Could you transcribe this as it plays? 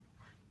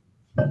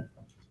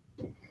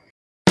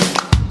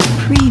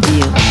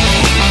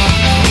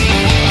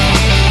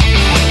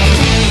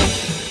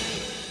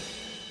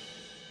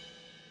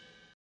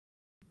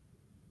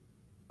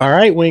All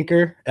right,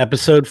 Winker,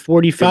 episode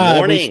 45. Good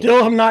morning. We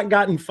still have not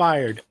gotten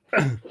fired.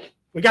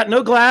 We got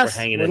no glass.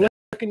 We're hanging We're in there.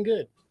 looking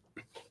good.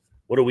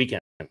 What a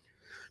weekend.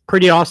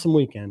 Pretty awesome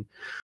weekend.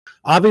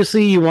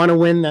 Obviously, you want to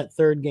win that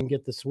third game,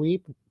 get the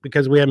sweep,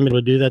 because we haven't been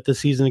able to do that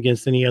this season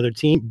against any other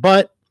team.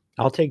 But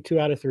I'll take 2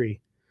 out of 3.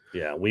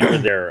 Yeah, we were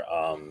there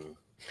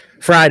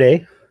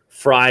Friday.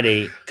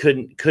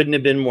 Couldn't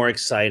have been more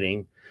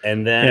exciting.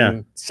 And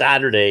then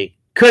Saturday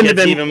Couldn't have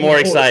gets been even more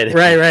exciting.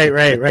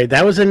 Right.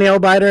 That was a nail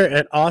biter.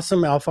 At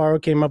awesome.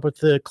 Alfaro came up with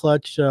the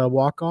clutch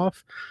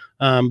walk-off.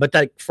 But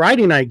that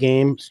Friday night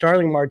game,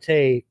 Starling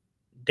Marte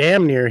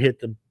damn near hit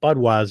the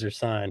Budweiser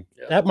sign.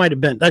 Yeah. That might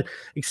have been that,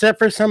 except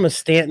for some of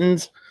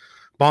Stanton's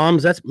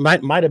bombs. That's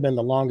might have been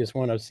the longest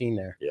one I've seen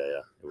there.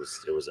 Yeah.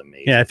 It was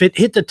amazing. Yeah, if it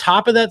hit the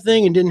top of that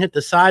thing and didn't hit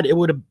the side, it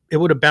would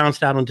have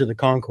bounced out onto the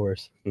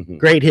concourse. Mm-hmm.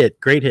 Great hit.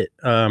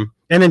 And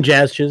then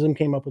Jazz Chisholm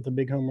came up with a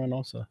big home run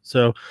also.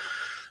 So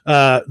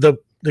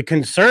the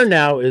concern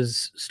now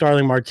is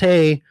Starling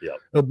Marte,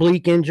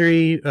 oblique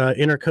injury,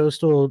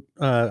 intercostal.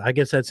 I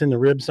guess that's in the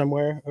rib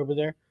somewhere over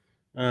there.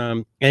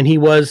 And he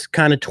was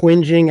kind of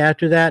twinging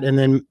after that. And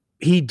then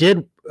he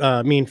did,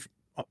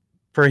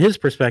 for his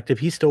perspective,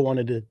 he still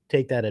wanted to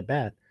take that at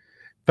bat.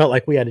 Felt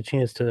like we had a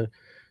chance to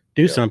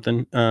do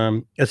something,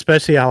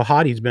 especially how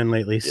hot he's been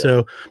lately. Yeah.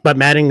 So, but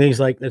Mattingly's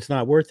like, it's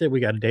not worth it.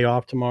 We got a day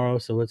off tomorrow,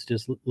 so let's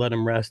just let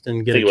him rest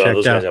and get it checked out.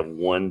 Those guys have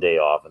one day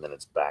off, and then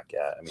it's back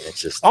at. I mean, it's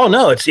just. Oh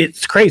no,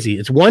 it's crazy.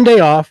 It's 1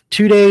 day off,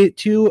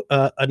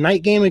 a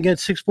night game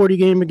against 6:40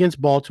 game against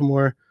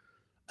Baltimore,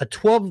 a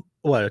 12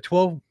 or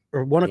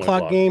 1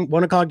 o'clock game,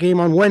 1 o'clock game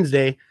on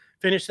Wednesday.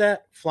 Finish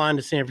that, flying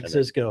to San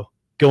Francisco,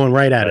 going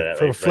right at it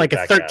for like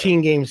a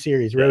 13 game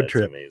series road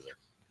trip. Amazing.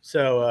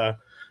 So.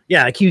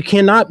 Yeah, you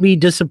cannot be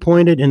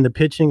disappointed in the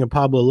pitching of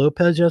Pablo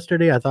Lopez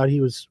yesterday. I thought he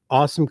was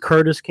awesome.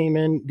 Curtis came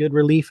in, good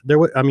relief. There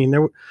were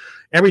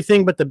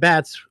everything but the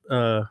bats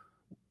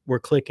were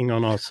clicking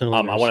on all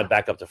cylinders. I want to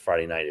back up to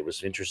Friday night. It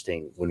was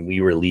interesting when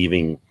we were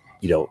leaving.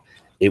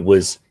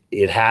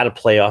 It had a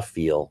playoff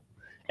feel,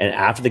 and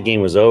after the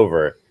game was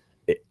over,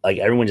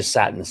 everyone just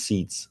sat in the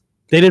seats.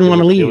 They didn't want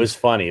to leave. It was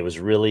funny. It was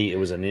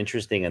an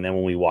interesting. And then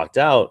when we walked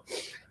out,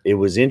 it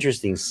was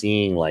interesting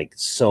seeing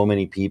so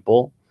many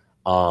people.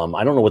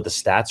 I don't know what the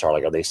stats are.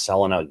 Are they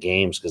selling out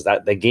games? Because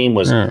that game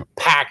was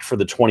packed for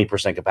the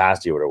 20%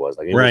 capacity, or what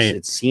it was.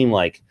 It seemed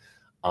like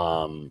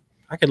I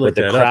could look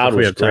the crowd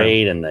was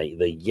great, and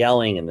the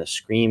yelling and the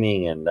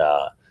screaming and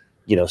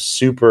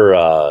super.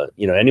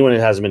 Anyone who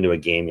hasn't been to a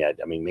game yet,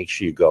 make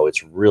sure you go.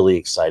 It's really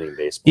exciting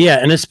baseball. Yeah,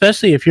 and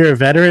especially if you're a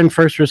veteran,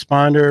 first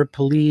responder,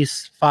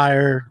 police,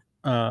 fire,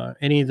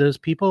 any of those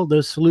people,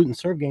 those salute and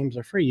serve games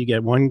are free. You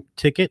get 1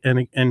 ticket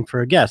and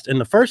for a guest.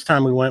 And the first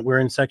time we went, we're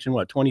in section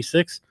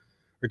 26.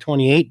 Or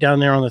 28 down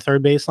there on the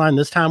third baseline.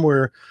 This time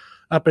we're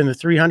up in the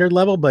 300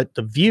 level, but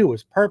the view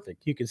was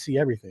perfect. You could see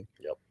everything.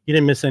 Yep. You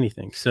didn't miss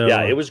anything. So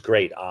yeah, it was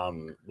great.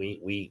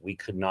 We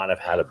could not have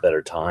had a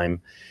better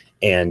time.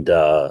 And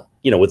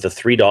with the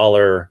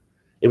 $3,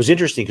 it was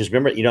interesting because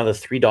remember, the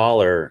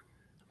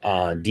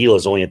 $3 deal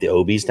is only at the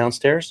OBs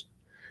downstairs.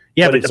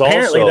 Yeah, but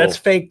apparently that's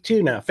fake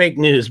too now. Fake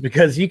news,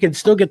 because you can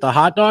still get the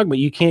hot dog, but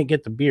you can't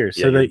get the beer.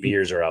 So the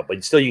beers are out,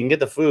 but still you can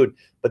get the food.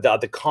 But at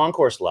the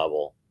concourse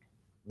level,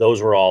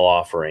 those were all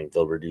offering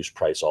the reduced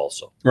price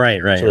also.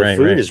 Right. So the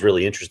food is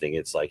really interesting.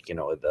 It's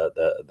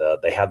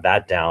they have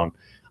that down.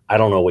 I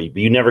don't know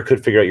you never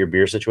could figure out your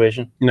beer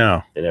situation.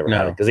 No, they never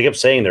had it because they kept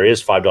saying there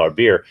is $5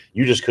 beer.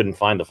 You just couldn't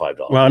find the $5.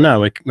 Well,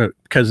 no,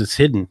 because it's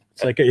hidden.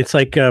 It's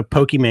like a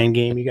Pokemon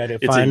game. You got to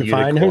find.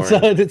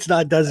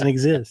 Doesn't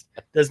exist.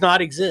 Does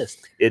not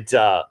exist.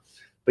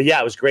 But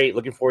yeah, it was great.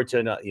 Looking forward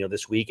to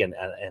this week, and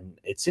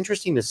it's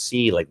interesting to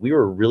see. We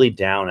were really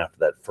down after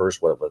that first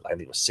I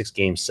think it was 6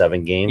 games,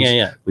 7 games.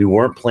 Yeah. We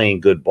weren't playing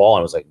good ball,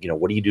 and it was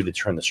what do you do to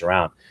turn this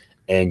around?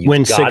 And you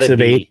win 6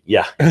 of 8.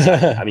 Yeah,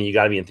 exactly. You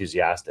got to be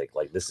enthusiastic.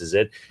 This is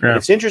it. Yeah.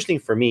 It's interesting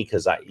for me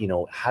because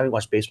having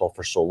watched baseball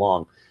for so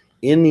long,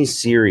 in these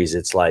series,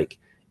 it's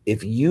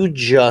if you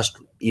just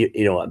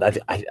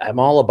I'm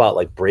all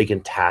about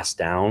breaking tasks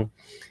down,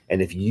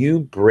 and if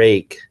you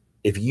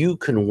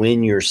can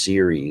win your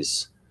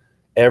series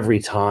every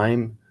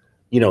time,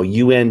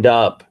 you end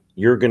up,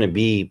 you're going to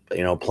be,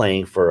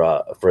 playing for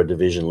a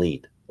division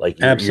lead,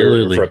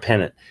 absolutely for a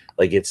pennant.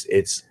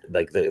 It's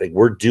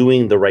we're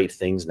doing the right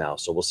things now.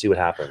 So we'll see what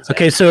happens.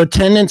 Okay. So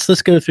attendance,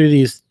 let's go through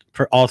these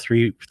for all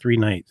three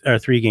nights or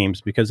 3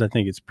 games, because I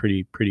think it's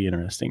pretty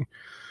interesting.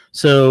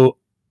 So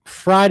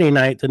Friday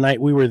night, the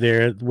night we were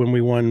there when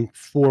we won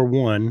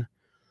 4-1,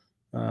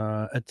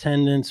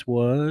 attendance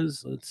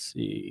was,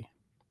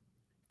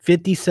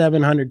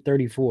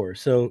 5,734,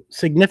 so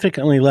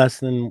significantly less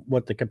than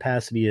what the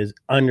capacity is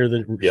under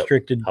the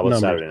restricted How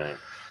about number. Saturday night?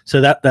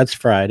 So that's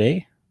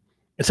Friday.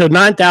 So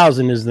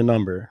 9,000 is the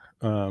number,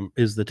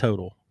 is the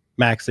total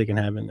max they can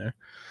have in there.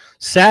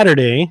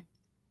 Saturday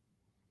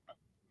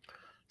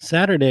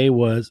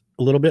was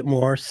a little bit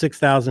more,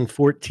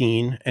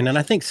 6,014, and then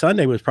I think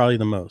Sunday was probably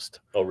the most.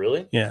 Oh,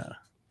 really? Yeah.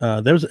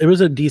 it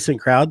was a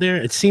decent crowd there.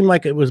 It seemed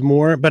like it was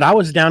more, but I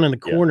was down in the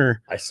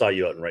corner. I saw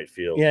you out in right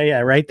field. Yeah,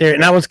 right there,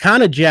 and I was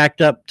kind of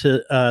jacked up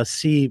to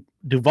see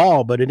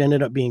Duvall, but it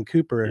ended up being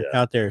Cooper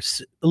out there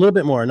a little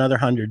bit more, another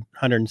 100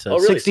 and so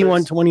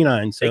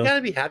 61-29. So they got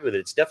to be happy with it.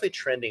 It's definitely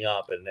trending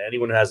up, and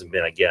anyone who hasn't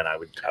been, again, I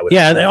would.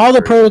 Yeah, all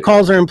the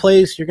protocols are in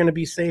place. You're going to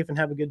be safe and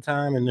have a good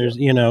time, and there's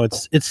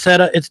it's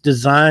set up, it's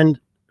designed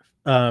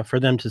for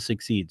them to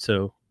succeed.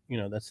 So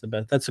that's the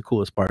best. That's the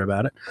coolest part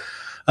about it.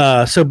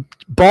 So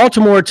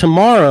Baltimore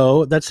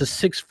tomorrow. That's a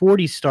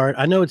 6:40 start.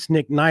 I know it's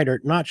Nick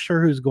Neidert. Not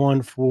sure who's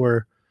going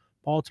for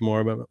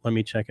Baltimore, but let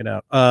me check it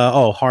out.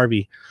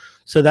 Harvey.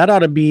 So that ought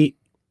to be.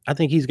 I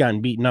think he's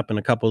gotten beaten up in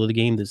a couple of the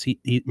games.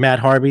 Matt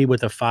Harvey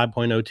with a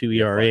 5.02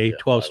 ERA,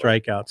 12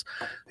 strikeouts.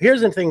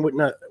 Here's the thing with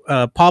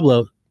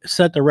Pablo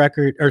set the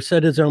record or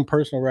set his own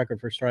personal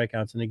record for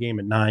strikeouts in the game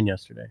at 9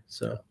 yesterday.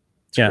 So.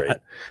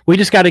 We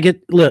just got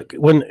to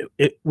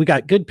we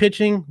got good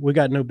pitching, we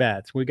got no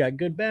bats. We got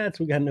good bats,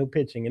 we got no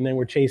pitching, and then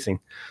we're chasing.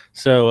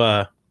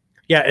 So,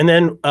 and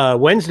then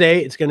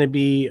Wednesday it's going to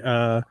be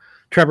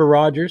Trevor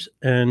Rogers,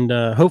 and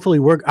hopefully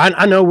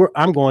I know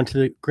I'm going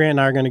to Grant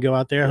and I are going to go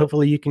out there.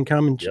 Hopefully you can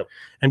come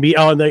and be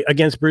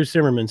against Bruce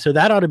Zimmerman. So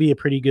that ought to be a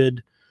pretty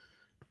good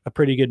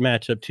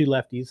matchup. Two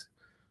lefties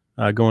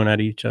going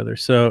at each other.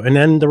 So, and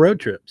then the road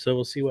trip. So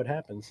we'll see what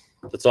happens.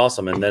 That's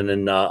awesome. And then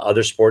in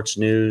other sports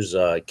news,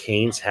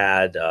 Canes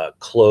had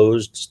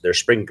closed their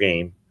spring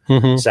game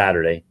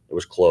Saturday. It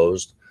was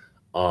closed.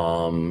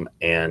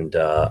 And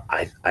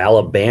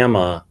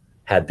Alabama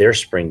had their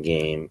spring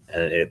game,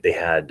 and they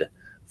had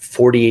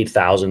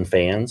 48,000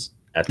 fans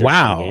at their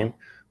spring game,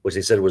 which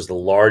they said was the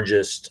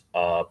largest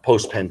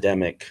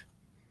post-pandemic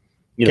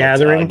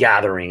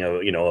gathering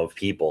of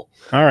people.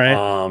 All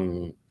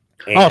right.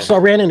 So I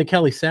ran into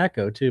Kelly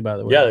Sacco too, by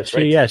the way. Yeah, that's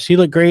right. Yeah, she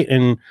looked great,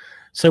 and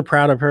so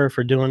proud of her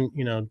for doing,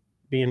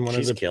 being one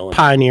of the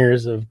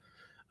pioneers of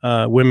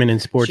women in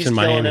sports in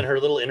Miami. And her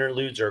little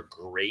interludes are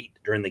great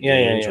during the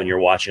games when you're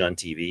watching on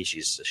TV.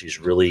 She's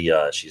really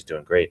she's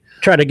doing great.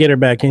 Try to get her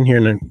back in here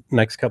in the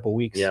next couple of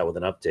weeks. Yeah, with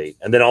an update.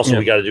 And then also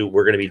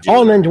we're going to be doing.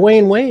 Oh, and then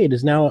Dwayne Wade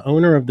is now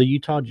owner of the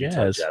Utah Jazz.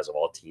 Utah Jazz of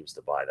all teams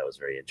to buy. That was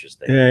very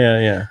interesting.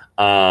 Yeah.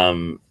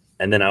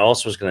 And then I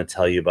also was going to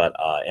tell you about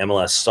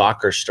MLS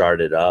soccer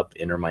started up.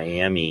 Inter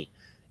Miami.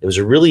 It was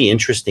a really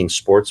interesting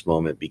sports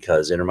moment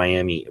because Inter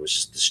Miami, it was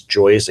just this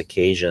joyous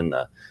occasion.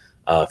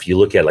 If you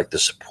look at the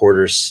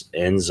supporters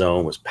end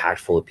zone was packed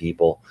full of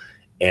people,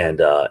 and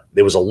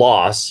there was a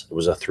loss. It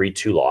was a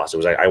 3-2 loss. It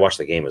was I watched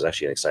the game. It was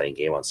actually an exciting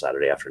game on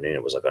Saturday afternoon.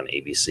 It was on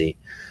ABC.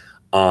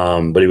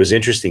 But it was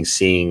interesting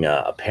seeing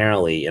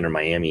apparently Inter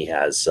Miami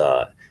has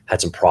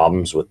had some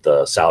problems with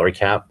the salary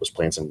cap, was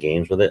playing some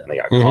games with it, and they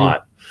got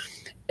caught.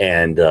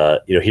 And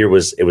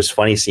it was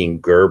funny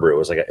seeing Gerber. It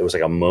was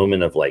like a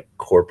moment of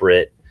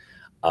corporate.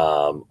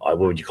 What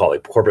would you call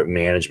it? Corporate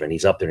management.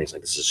 He's up there and he's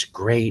like, "This is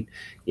great.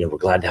 We're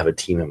glad to have a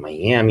team in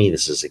Miami.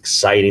 This is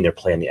exciting. They're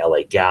playing the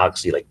LA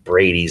Galaxy.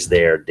 Brady's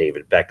there,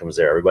 David Beckham's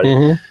there, everybody."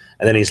 And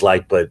then he's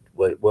like, "But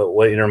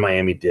what Inter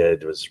Miami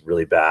did was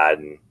really bad,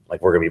 and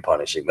we're gonna be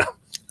punishing them."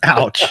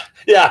 Ouch.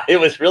 Yeah,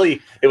 it was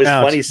funny.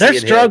 They're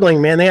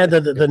struggling, man. They had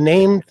the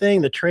name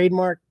thing, the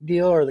trademark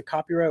deal, or the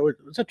copyright.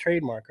 It's a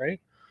trademark,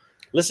 right?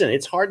 Listen,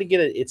 it's hard to get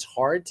a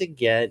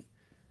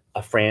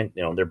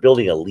they're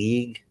building a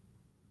league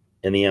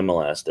in the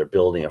MLS. They're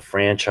building a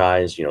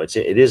franchise.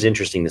 It is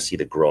interesting to see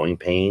the growing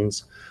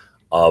pains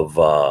of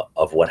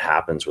what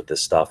happens with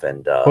this stuff.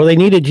 And they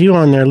needed you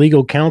on their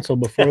legal counsel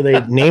before they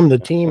named the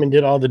team and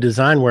did all the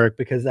design work,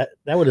 because that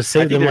would have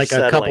saved them a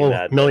couple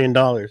 $1 million.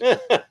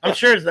 I'm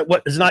sure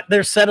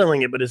they're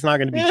settling it, but it's not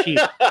going to be cheap.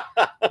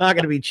 Not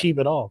going to be cheap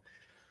at all.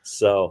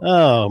 So,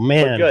 oh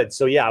man, good.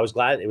 So yeah, I was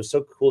glad. It was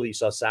so cool that you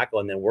saw Sacco,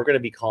 and then we're going to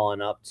be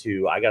calling up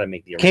to. I got to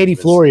make the Katie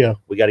Florio.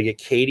 We got to get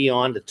Katie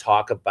on to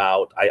talk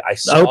about. I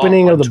saw the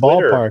opening of the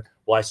Twitter, ballpark.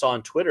 Well, I saw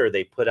on Twitter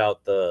they put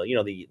out the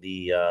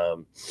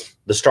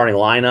starting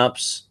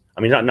lineups.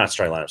 I mean, not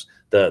starting lineups.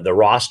 The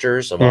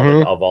rosters of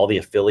all the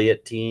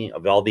affiliate team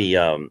of all the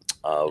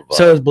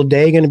So is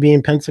Blade going to be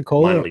in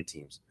Pensacola? Minor league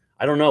teams.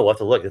 I don't know. We'll have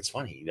to look. It's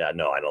funny. Yeah,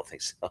 no, I don't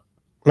think so.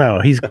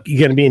 No, he's going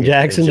to be in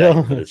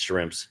Jacksonville. The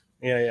Shrimps.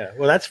 Yeah.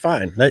 Well, that's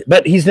fine.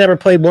 But he's never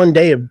played one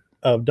day of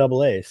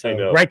AA,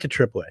 so right to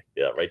AAA.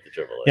 Yeah, right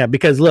to AAA. Yeah,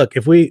 because look,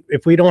 if we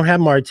don't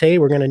have Marte,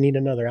 we're going to need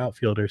another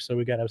outfielder, so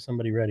we got to have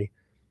somebody ready.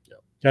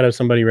 Got to have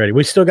somebody ready.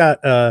 We still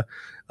got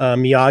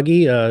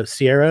Miyagi,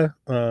 Sierra,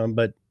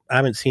 but I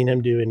haven't seen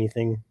him do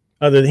anything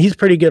other than he's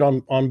pretty good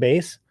on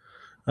base.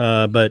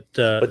 But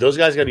those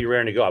guys got to be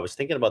raring to go. I was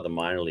thinking about the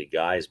minor league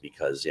guys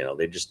because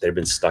they've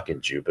been stuck in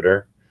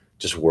Jupiter,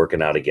 just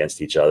working out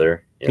against each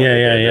other.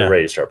 They're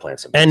ready to start playing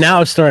some. And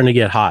now it's starting to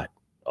get hot.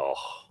 Oh,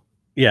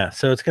 yeah.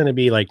 So it's going to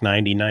be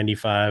 90,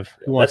 95.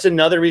 That's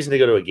another reason to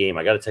go to a game.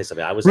 I got to tell you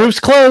something. Roof's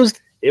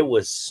closed. It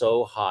was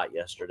so hot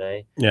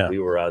yesterday. Yeah. We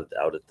were out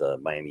at the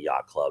Miami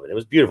Yacht Club, and it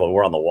was beautiful.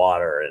 We're on the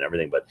water and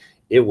everything, but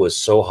it was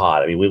so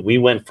hot. I mean, we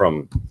went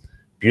from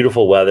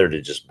beautiful weather to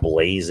just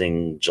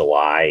blazing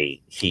July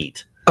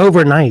heat.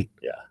 overnight.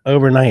 Yeah.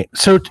 Overnight.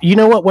 So you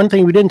know what? One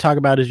thing we didn't talk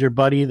about is your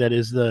buddy that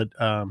is the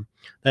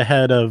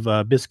head of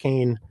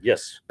Biscayne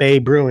Bay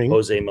Brewing,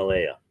 Jose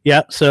Malaya.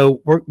 Yeah.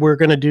 So we're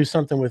going to do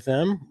something with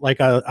them,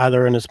 like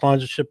either in a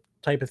sponsorship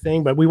type of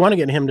thing, but we want to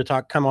get him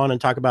to come on and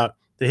talk about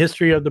the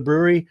history of the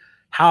brewery,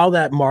 how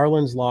that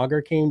Marlins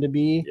Lager came to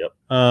be,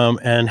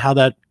 and how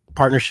that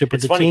partnership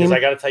with the team. It's funny because I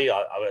got to tell you,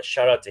 I'll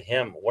shout out to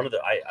him.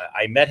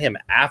 I met him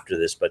after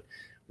this, but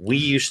we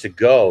used to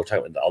go.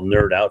 I'll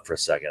nerd out for a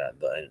second.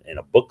 In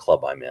a book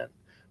club I'm in,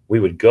 we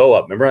would go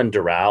up. Remember on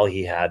Doral,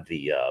 he had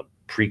the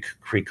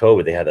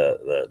pre-COVID, they had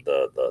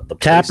the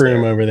tap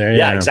room over there.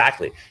 Yeah,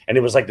 exactly. And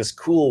it was like this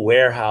cool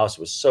warehouse.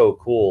 It was so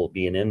cool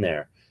being in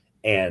there.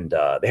 And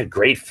they had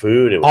great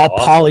food. It was all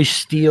awesome.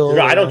 Polished steel.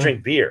 I don't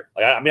drink beer.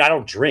 I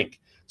don't drink.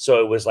 So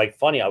it was like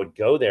funny. I would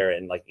go there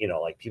and like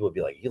people would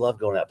be like, "You love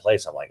going to that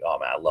place." I'm like, "Oh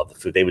man, I love the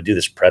food." They would do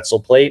this pretzel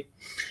plate,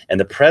 and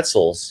the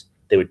pretzels,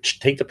 they would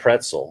take the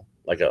pretzel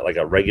like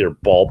a regular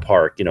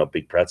ballpark,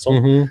 big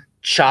pretzel,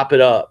 chop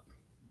it up,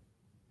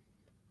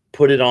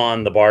 put it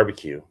on the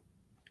barbecue,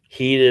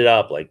 heat it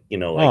up with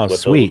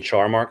the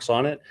char marks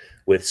on it,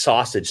 with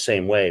sausage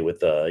same way,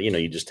 with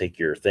you just take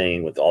your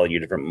thing with all your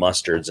different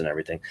mustards and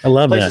everything. I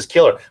love that. The place is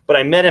killer. But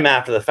I met him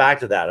after the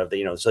fact of that,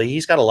 so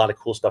he's got a lot of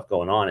cool stuff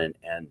going on,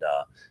 and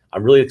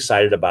I'm really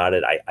excited about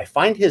it. I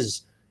find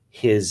his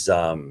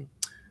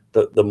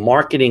the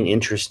marketing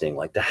interesting,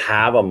 like to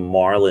have a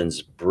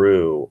Marlins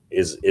brew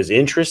is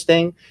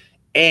interesting.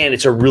 And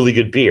it's a really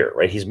good beer,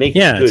 right? He's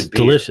making good it's beer.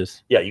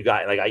 Delicious. Yeah, you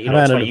got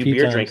it's funny. You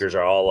beer drinkers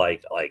are all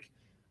like,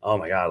 oh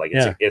my god,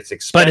 it's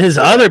expensive. But his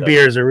other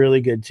beers are really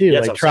good too,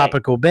 like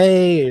Tropical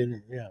Bay,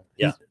 and the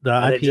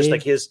IPA. Just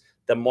like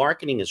the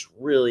marketing is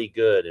really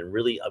good, and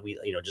really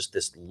just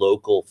this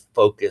local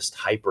focused,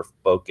 hyper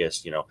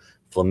focused,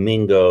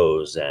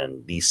 flamingos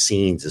and these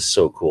scenes is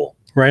so cool.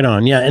 Right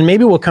on. Yeah. And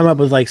maybe we'll come up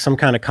with like some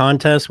kind of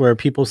contest where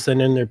people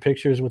send in their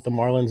pictures with the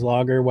Marlins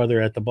Lager,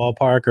 whether at the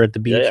ballpark or at the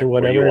beach or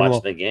whatever. You're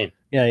watching the game.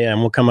 Yeah. And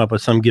we'll come up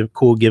with some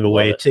cool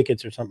giveaway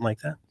tickets or something like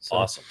that. So,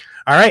 awesome.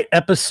 All right.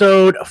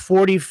 Episode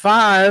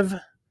 45.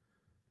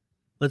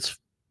 Let's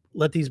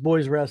let these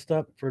boys rest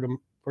up for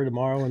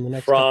tomorrow and the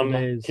next couple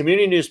days.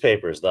 Community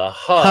newspapers, the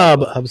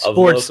hub of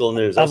sports, local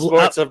news, of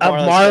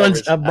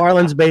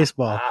Marlins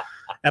baseball.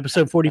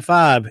 Episode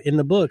 45 in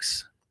the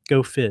books.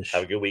 Go Fish.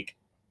 Have a good week.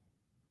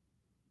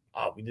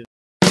 We did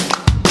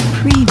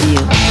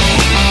preview.